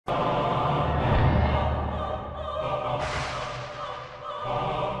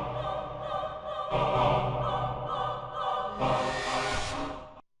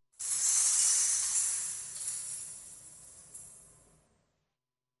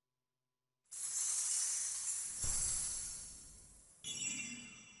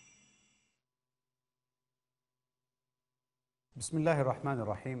بسم الله الرحمن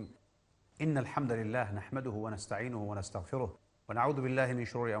الرحيم إن الحمد لله نحمده ونستعينه ونستغفره ونعوذ بالله من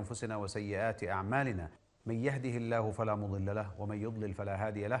شرور أنفسنا وسيئات أعمالنا من يهده الله فلا مضل له ومن يضلل فلا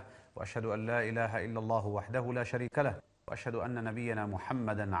هادي له وأشهد أن لا إله إلا الله وحده لا شريك له وأشهد أن نبينا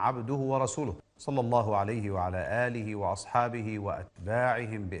محمدا عبده ورسوله صلى الله عليه وعلى آله وأصحابه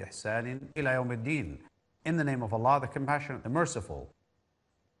وأتباعهم بإحسان إلى يوم الدين. In the name of Allah, the Compassionate, the Merciful.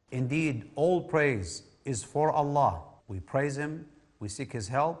 Indeed, all praise is for Allah. We praise Him, we seek His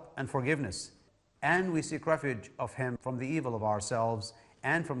help and forgiveness, and we seek refuge of Him from the evil of ourselves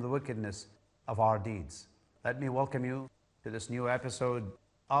and from the wickedness of our deeds. Let me welcome you to this new episode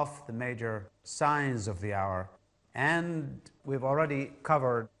of the major signs of the hour. And we've already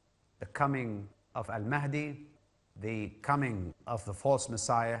covered the coming of Al-Mahdi, the coming of the false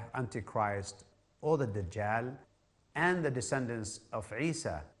Messiah, Antichrist, or the Dajjal, and the descendants of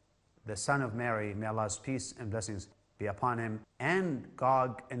Isa, the son of Mary, may Allah's peace and blessings be upon him, and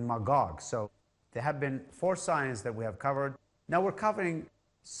Gog and Magog. So there have been 4 signs that we have covered. Now we're covering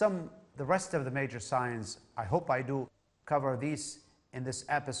the rest of the major signs. I hope I do cover these in this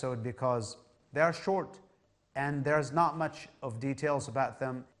episode because they are short and there's not much of details about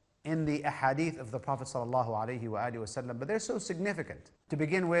them in the ahadith of the Prophet ﷺ, but they're so significant. To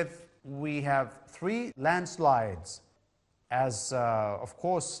begin with, we have 3 landslides, as of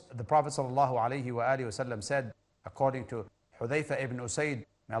course the Prophet ﷺ said, according to Hudayfa ibn Usayd,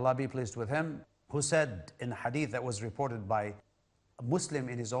 may Allah be pleased with him, who said in a hadith that was reported by a Muslim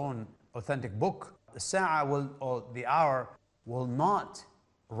in his own authentic book, the hour will not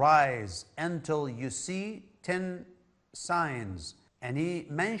rise until you see 10 signs. And he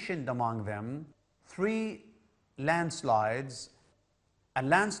mentioned among them 3 landslides: a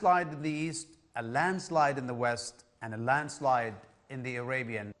landslide in the east, a landslide in the west, and a landslide in the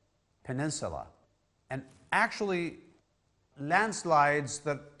Arabian Peninsula. And actually, landslides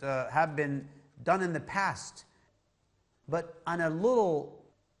that have been done in the past, but on a little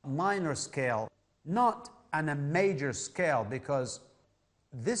minor scale, not on a major scale, because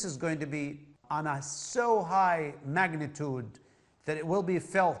this is going to be on a so high magnitude that it will be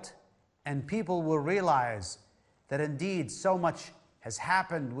felt and people will realize that indeed so much has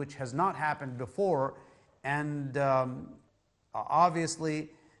happened which has not happened before. And obviously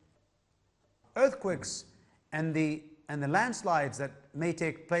earthquakes and the landslides that may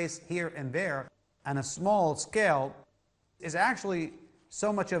take place here and there on a small scale is actually,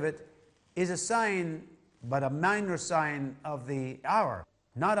 so much of it is a sign, but a minor sign of the hour,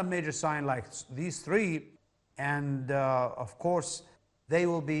 not a major sign like these 3. And of course they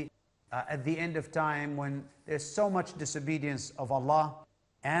will be at the end of time, when there's so much disobedience of Allah,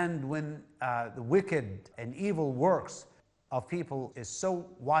 and when the wicked and evil works of people is so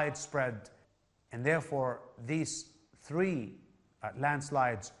widespread, and therefore these 3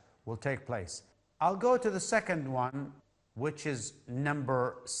 landslides will take place. I'll go to the second one, which is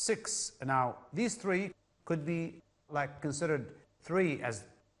number 6. Now these 3 could be considered 3 as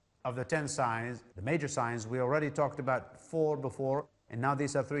of the 10 signs, the major signs. We already talked about 4 before, and now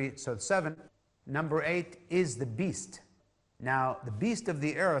these are 3, so 7. Number 8 is the beast. Now the beast of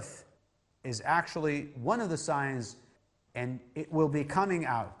the earth is actually one of the signs, and it will be coming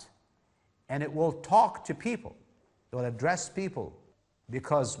out, and it will talk to people, it will address people,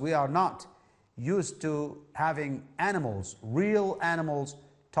 because we are not used to having animals, real animals,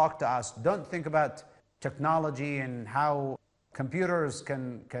 talk to us. Don't think about technology and how computers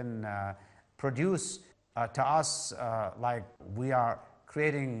can produce to us like we are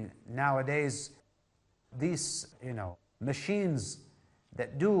creating nowadays these machines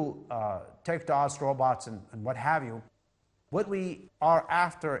that do take to us, robots and what have you. What we are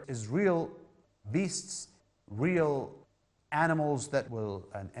after is real beasts, real animals that will,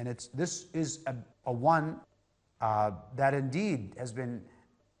 and this is a one that indeed has been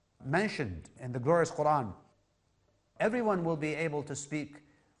mentioned in the glorious Quran. Everyone will be able to speak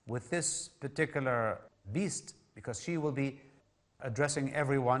with this particular beast, because she will be addressing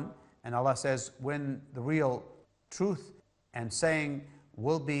everyone. And Allah says, when the real truth and saying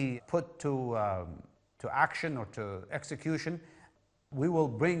will be put to action or to execution, we will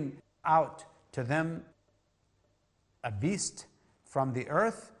bring out to them a beast from the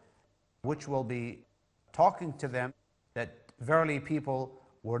earth, which will be talking to them, that verily people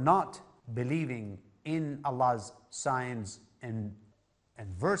were not believing in Allah's signs and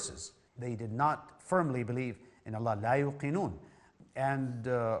verses. They did not firmly believe in Allah. La yuqinun. And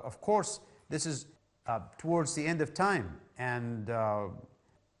of course this is towards the end of time, and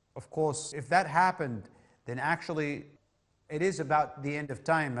of course if that happened, then actually it is about the end of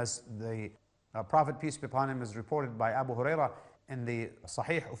time, as the Prophet, peace be upon him, is reported by Abu Hurairah in the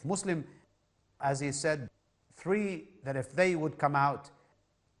Sahih of Muslim, as he said, three that if they would come out,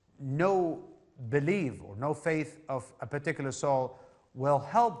 no belief or no faith of a particular soul will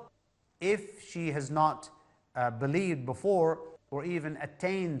help if she has not believed before or even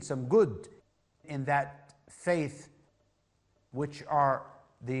attained some good in that faith, which are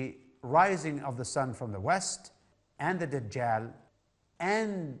the rising of the sun from the west and the Dajjal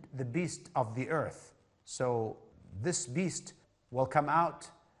and the beast of the earth. So this beast will come out,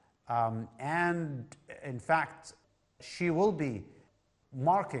 and in fact she will be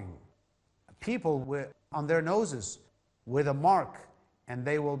marking people on their noses with a mark, and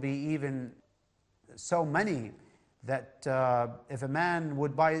they will be even so many that if a man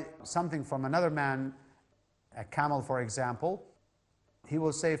would buy something from another man, a camel for example, he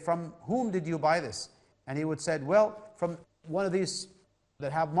will say, "From whom did you buy this?" And he would say, "Well, from one of these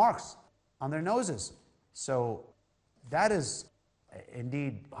that have marks on their noses." So that is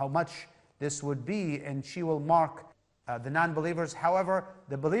indeed how much this would be, and she will mark the non-believers. However,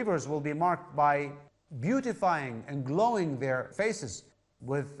 the believers will be marked by beautifying and glowing their faces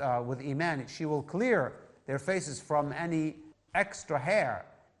with Iman. She will clear their faces from any extra hair,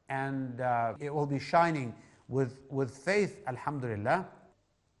 and it will be shining with faith, alhamdulillah.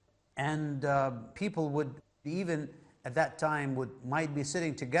 And people would even at that time might be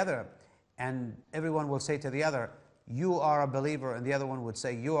sitting together, and everyone will say to the other, "You are a believer," and the other one would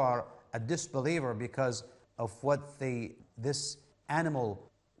say, "You are a disbeliever," because of what this animal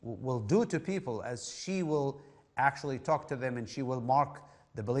will do to people, as she will actually talk to them and she will mark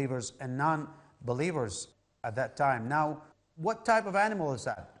the believers and non-believers at that time. Now, what type of animal is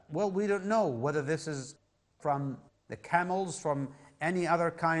that? Well, we don't know whether this is from the camels, from any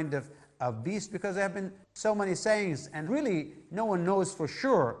other kind of beast, because there have been so many sayings, and really no one knows for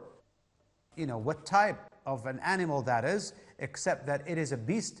sure, what type of an animal that is, except that it is a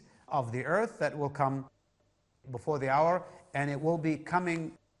beast of the earth that will come before the hour, and it will be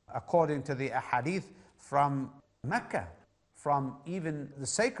coming according to the ahadith from Mecca, from even the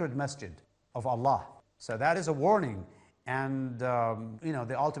sacred masjid of Allah. So that is a warning, and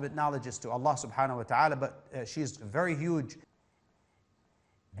the ultimate knowledge is to Allah subhanahu wa ta'ala, but she's a very huge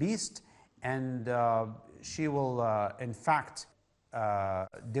beast, and she will in fact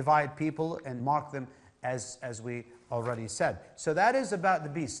divide people and mark them, as we already said. So that is about the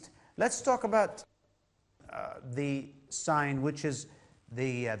beast. Let's talk about the sign, which is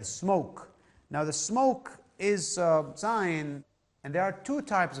the smoke. Now the smoke is a sign, and there are two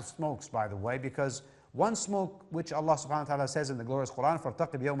types of smokes, by the way, because one smoke, which Allah subhanahu wa ta'ala says in the glorious Quran,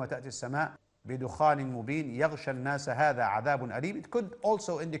 فَارْتَقِبْ يَوْمَ تَأْتِي السَّمَاء بِدُخَانٍ مُبِينٍ يَغْشَى النَّاسَ هَذَا عَذَابٌ أَلِيمٌ. It could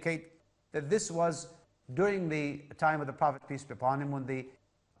also indicate that this was during the time of the Prophet, peace be upon him, when the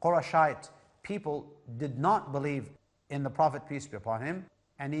Qurayshite people did not believe in the Prophet, peace be upon him,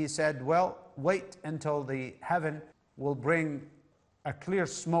 and he said, well, wait until the heaven will bring a clear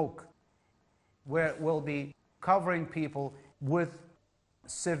smoke where it will be covering people with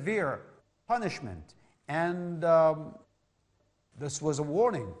severe punishment. And this was a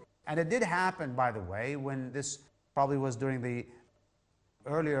warning. And it did happen, by the way, when this probably was during the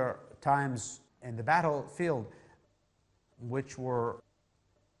earlier times in the battlefield, which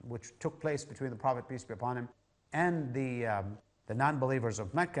took place between the Prophet, peace be upon him, and the non-believers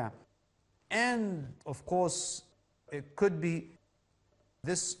of Mecca. And of course, it could be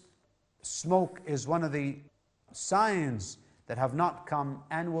this smoke is one of the signs that have not come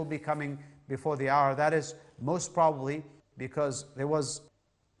and will be coming before the hour. That is most probably because there was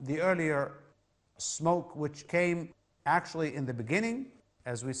the earlier smoke which came actually in the beginning,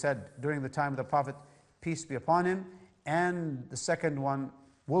 as we said, during the time of the Prophet, peace be upon him, and the second one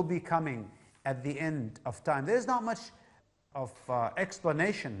will be coming at the end of time. There's not much of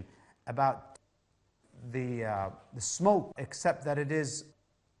explanation about the smoke, except that it is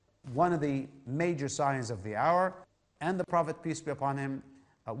one of the major signs of the hour, and the Prophet, peace be upon him,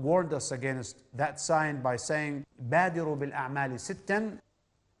 warned us against that sign by saying, بَادِرُوا بِالْأَعْمَالِ سِتًّا,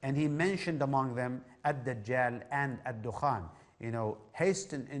 and he mentioned among them ad-Dajjal and ad-Dukhan.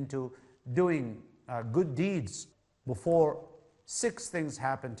 Hasten into doing good deeds before 6 things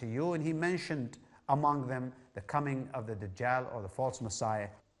happen to you, and he mentioned among them the coming of the Dajjal, or the false Messiah,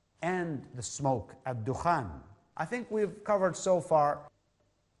 and the smoke, ad-Dukhan. I think we've covered so far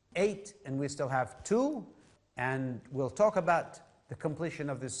 8, and we still have 2, and we'll talk about the completion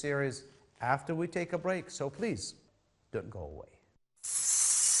of this series after we take a break, so please don't go away.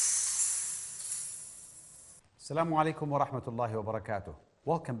 Assalamu alaikum wa rahmatullahi wa barakatuh.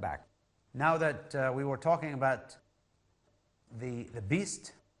 Welcome back. Now that we were talking about the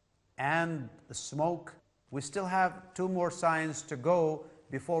beast and the smoke We still have 2 more signs to go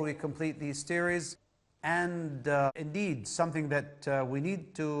before we complete these theories. And indeed, something that we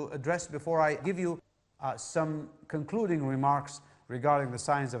need to address before I give you some concluding remarks regarding the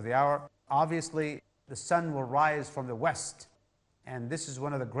signs of the hour. Obviously, the sun will rise from the west. And this is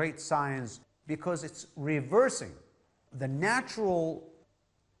one of the great signs because it's reversing the natural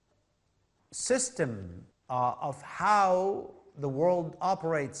system of how the world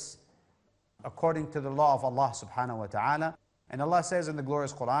operates according to the law of Allah subhanahu wa ta'ala. And Allah says in the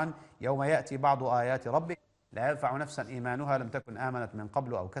glorious Quran, يَوْمَ يَأْتِي بَعْضُ آيَاتِ رَبِّكَ لَا يَنْفَعُ نَفْسًا إِيمَانُهَا لَمْ تَكُنْ آمَنَتْ مِنْ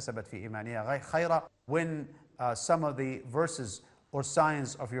قَبْلُ أَوْ كَسَبَتْ فِي إِيمَانِهَا خَيْرًا. When some of the verses or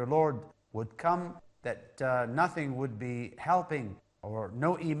signs of your Lord would come, that nothing would be helping, or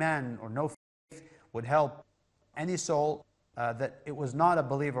no iman or no faith would help any soul that it was not a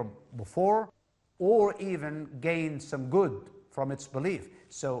believer before, or even gain some good from its belief.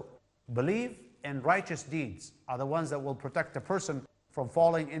 So belief and righteous deeds are the ones that will protect a person from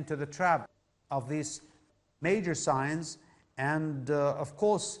falling into the trap of these major signs. And of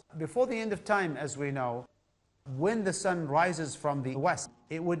course, before the end of time, as we know, when the sun rises from the west,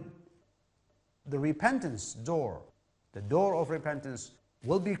 the repentance door, the door of repentance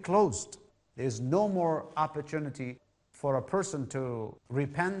will be closed. There's no more opportunity for a person to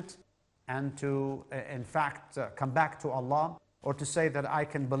repent and to, in fact, come back to Allah, or to say that I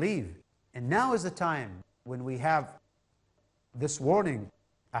can believe. And now is the time when we have this warning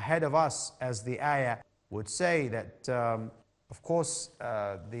ahead of us, as the ayah would say, that of course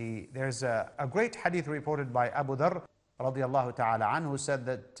there's a great hadith reported by Abu Dharr radiallahu ta'ala anhu, who said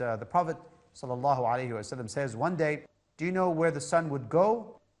that the Prophet sallallahu alayhi wasallam says, one day, do you know where the sun would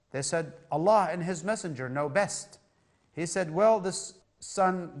go? They said, Allah and His Messenger know best. He said, well, this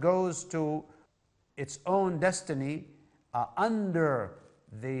sun goes to its own destiny under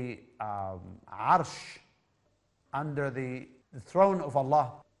the arsh, under the throne of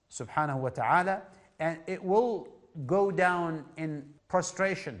Allah subhanahu wa ta'ala, and it will go down in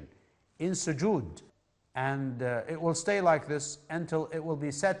prostration, in sujood, and it will stay like this until it will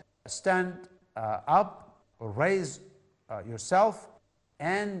be set. Stand up, or raise yourself,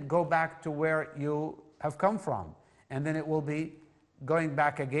 and go back to where you have come from. And then it will be going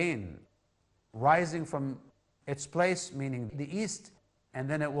back again, rising from its place, meaning the east, and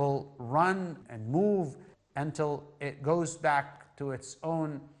then it will run and move until it goes back to its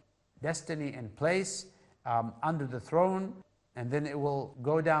own destiny and place under the throne. And then it will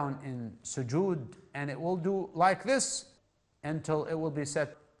go down in sujood, and it will do like this until it will be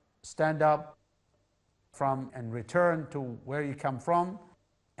set, stand up from and return to where you come from,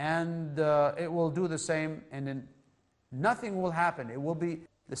 and it will do the same, and then nothing will happen. It will be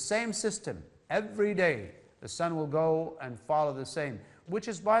the same system every day. The sun will go and follow the same, which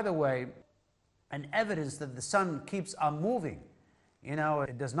is, by the way, an evidence that the sun keeps on moving. You know,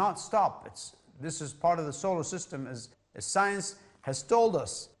 it does not stop. This is part of the solar system, as science has told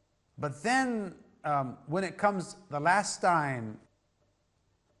us. But then when it comes the last time,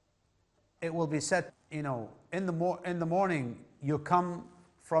 it will be set, you know, in the morning you come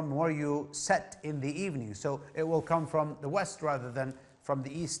from where you set in the evening. So it will come from the west rather than from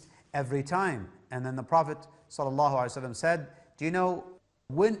the east every time. And then the Prophet ﷺ said, do you know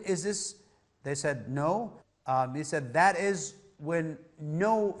when is this? They said, no. He said, that is when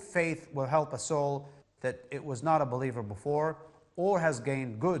no faith will help a soul that it was not a believer before, or has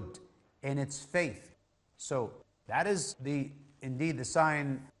gained good in its faith. So that is indeed the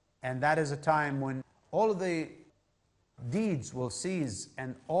sign, and that is a time when all of the deeds will cease,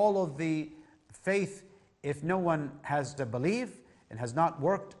 and all of the faith, if no one has the belief and has not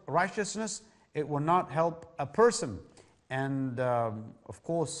worked righteousness, it will not help a person. And of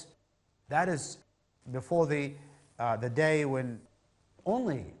course, that is before the day when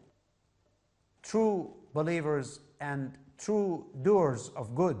only true believers and true doers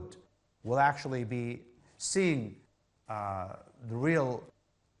of good will actually be seeing the real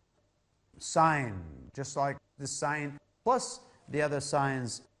sign, just like this sign plus the other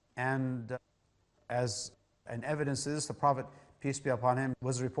signs. And as an evidence of this, the Prophet, peace be upon him,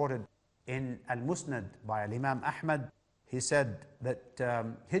 was reported in Al-Musnad by Imam Ahmad. He said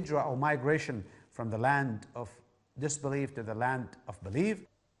that hijrah, or migration from the land of disbelief to the land of belief,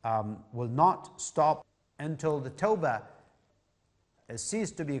 will not stop until the tawbah has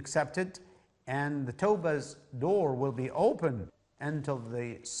ceased to be accepted, and the tawbah's door will be open until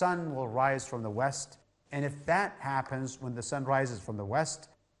the sun will rise from the west. And if that happens, when the sun rises from the west,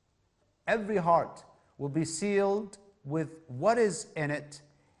 every heart will be sealed with what is in it,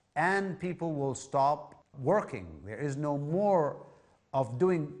 and people will stop working. There is no more of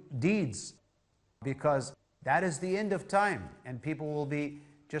doing deeds, because that is the end of time, and people will be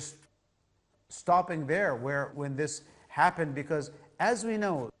just stopping there when this happened, because as we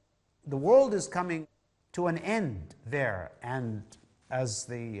know, the world is coming to an end there, and as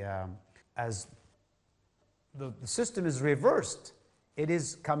the system is reversed, it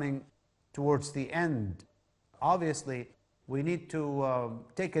is coming towards the end. Obviously, we need to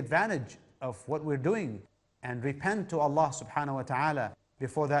take advantage of what we're doing and repent to Allah subhanahu wa ta'ala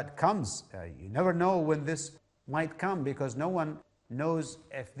before that comes. You never know when this might come, because no one knows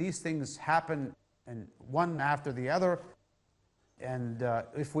if these things happen and one after the other. And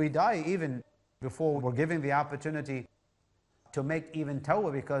if we die even before we're given the opportunity to make even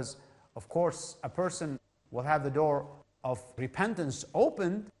tawbah, because of course a person will have the door of repentance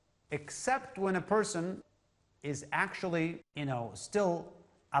opened, except when a person is actually, still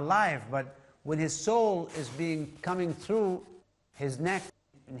alive, but when his soul is coming through his neck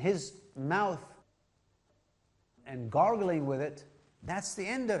and his mouth and gargling with it, that's the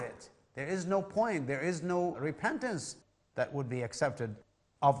end of it. There is no point, there is no repentance that would be accepted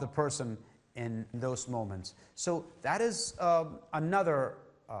of the person in those moments. So that is another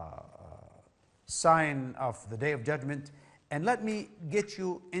sign of the Day of Judgment. And let me get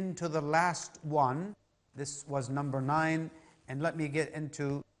you into the last one. This was number 9, and let me get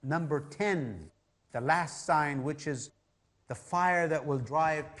into number 10, the last sign, which is the fire that will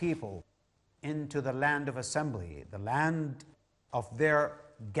drive people into the land of assembly, the land of their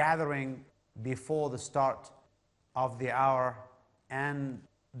gathering before the start of the hour and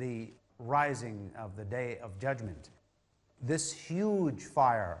the rising of the Day of Judgment. This huge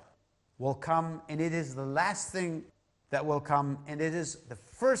fire will come, and it is the last thing that will come, and it is the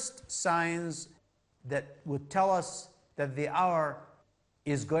first signs that would tell us that the hour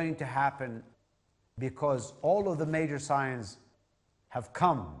is going to happen, because all of the major signs have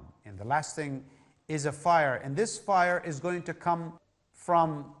come, and the last thing is a fire, and this fire is going to come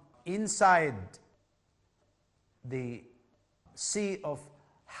from inside the Sea of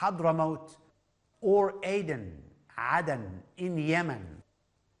Hadramaut or Aden in Yemen,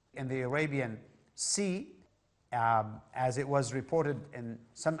 in the Arabian Sea, as it was reported in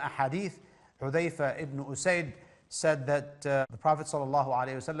some ahadith. Hudayfa ibn Usaid said that the Prophet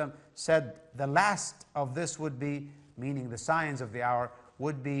ﷺ said the last of this would be, meaning the signs of the hour,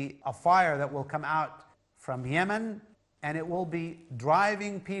 would be a fire that will come out from Yemen, and it will be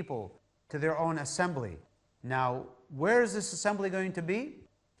driving people to their own assembly. Now, where is this assembly going to be?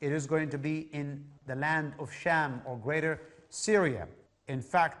 It is going to be in the land of Sham, or Greater Syria. In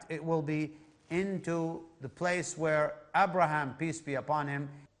fact, it will be into the place where Abraham, peace be upon him,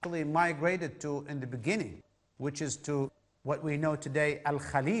 actually migrated to in the beginning, which is to what we know today,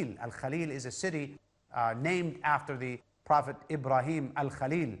 Al-Khalil. Al-Khalil is a city named after the Prophet Ibrahim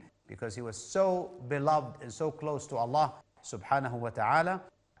Al-Khalil, because he was so beloved and so close to Allah subhanahu wa ta'ala.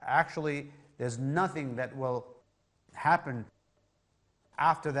 Actually, there's nothing that will happen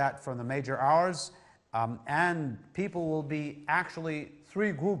after that from the major hours, and people will be actually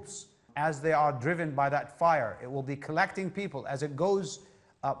 3 groups as they are driven by that fire. It will be collecting people as it goes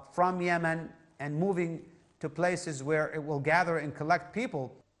from Yemen and moving to places where it will gather and collect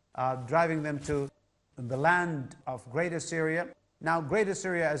people, driving them to the land of Greater Syria. Now, Greater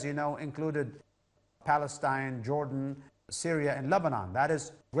Syria, as you know, included Palestine, Jordan, Syria, and Lebanon. That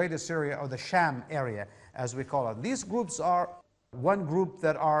is Greater Syria, or the Sham area, as we call it. These groups are one group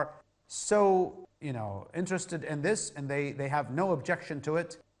that are so, interested in this, and they have no objection to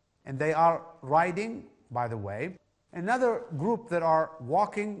it, and they are riding, by the way. Another group that are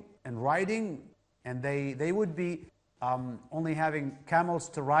walking and riding, and they would be only having camels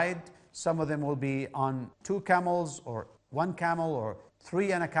to ride. Some of them will be on 2 camels, or 1 camel, or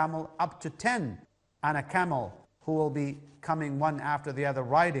 3 on a camel, up to 10 on a camel, who will be coming one after the other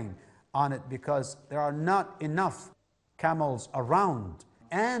riding on it, because there are not enough camels around.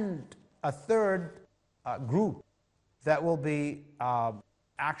 And a third group that will be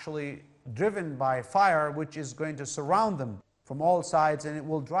actually driven by fire, which is going to surround them from all sides, and it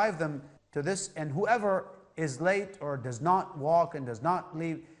will drive them to this. And whoever is late or does not walk and does not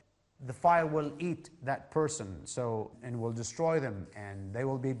leave, the fire will eat that person, and will destroy them, and they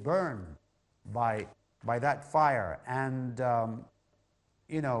will be burned by that fire. And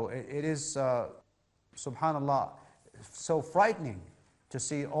it is subhanallah, so frightening to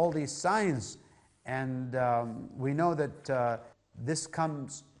see all these signs. And we know that this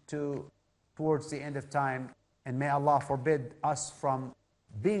comes towards the end of time, and may Allah forbid us from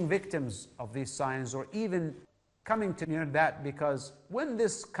being victims of these signs, or even coming to near that, because when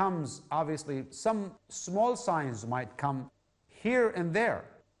this comes, obviously some small signs might come here and there,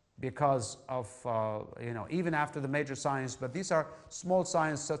 because of, even after the major signs, but these are small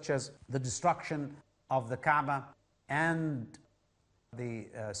signs such as the destruction of the Kaaba and the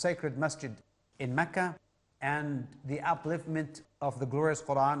sacred masjid in Mecca and the upliftment of the glorious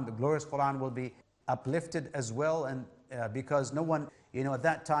Quran. The glorious Quran will be uplifted as well, and because no one, at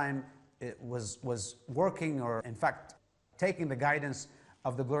that time it was working, or in fact taking the guidance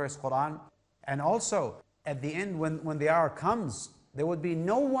of the glorious Quran. And also at the end, when the hour comes, there would be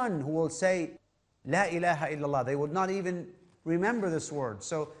no one who will say La ilaha illallah. They would not even remember this word.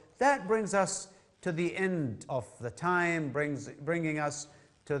 So that brings us to the end of the time, bringing us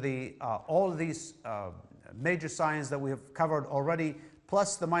to the all these major signs that we have covered already,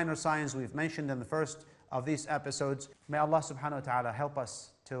 plus the minor signs we've mentioned in the first of these episodes. May Allah subhanahu wa ta'ala help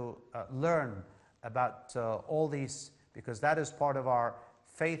us to learn about all these, because that is part of our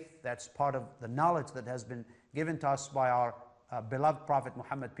faith, that's part of the knowledge that has been given to us by our beloved Prophet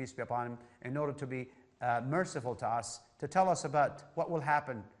Muhammad, peace be upon him, in order to be merciful to us, to tell us about what will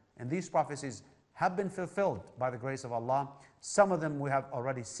happen. And these prophecies have been fulfilled by the grace of Allah. Some of them we have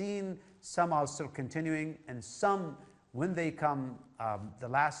already seen, some are still continuing, and some, when they come, the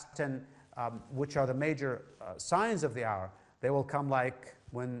last 10, which are the major signs of the hour, they will come like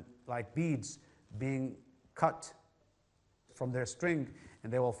beads being cut from their string,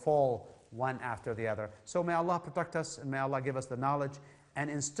 and they will fall one after the other. So may Allah protect us, and may Allah give us the knowledge and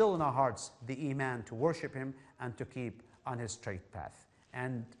instill in our hearts the iman to worship Him and to keep on His straight path.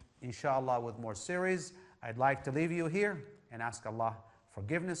 And inshallah, with more series, I'd like to leave you here and ask Allah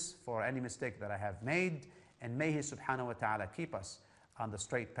forgiveness for any mistake that I have made, and may He subhanahu wa ta'ala keep us on the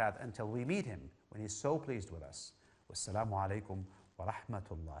straight path until we meet Him when He's so pleased with us. Wassalamu alaikum wa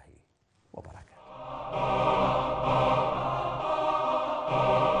rahmatullahi wa barakatuh.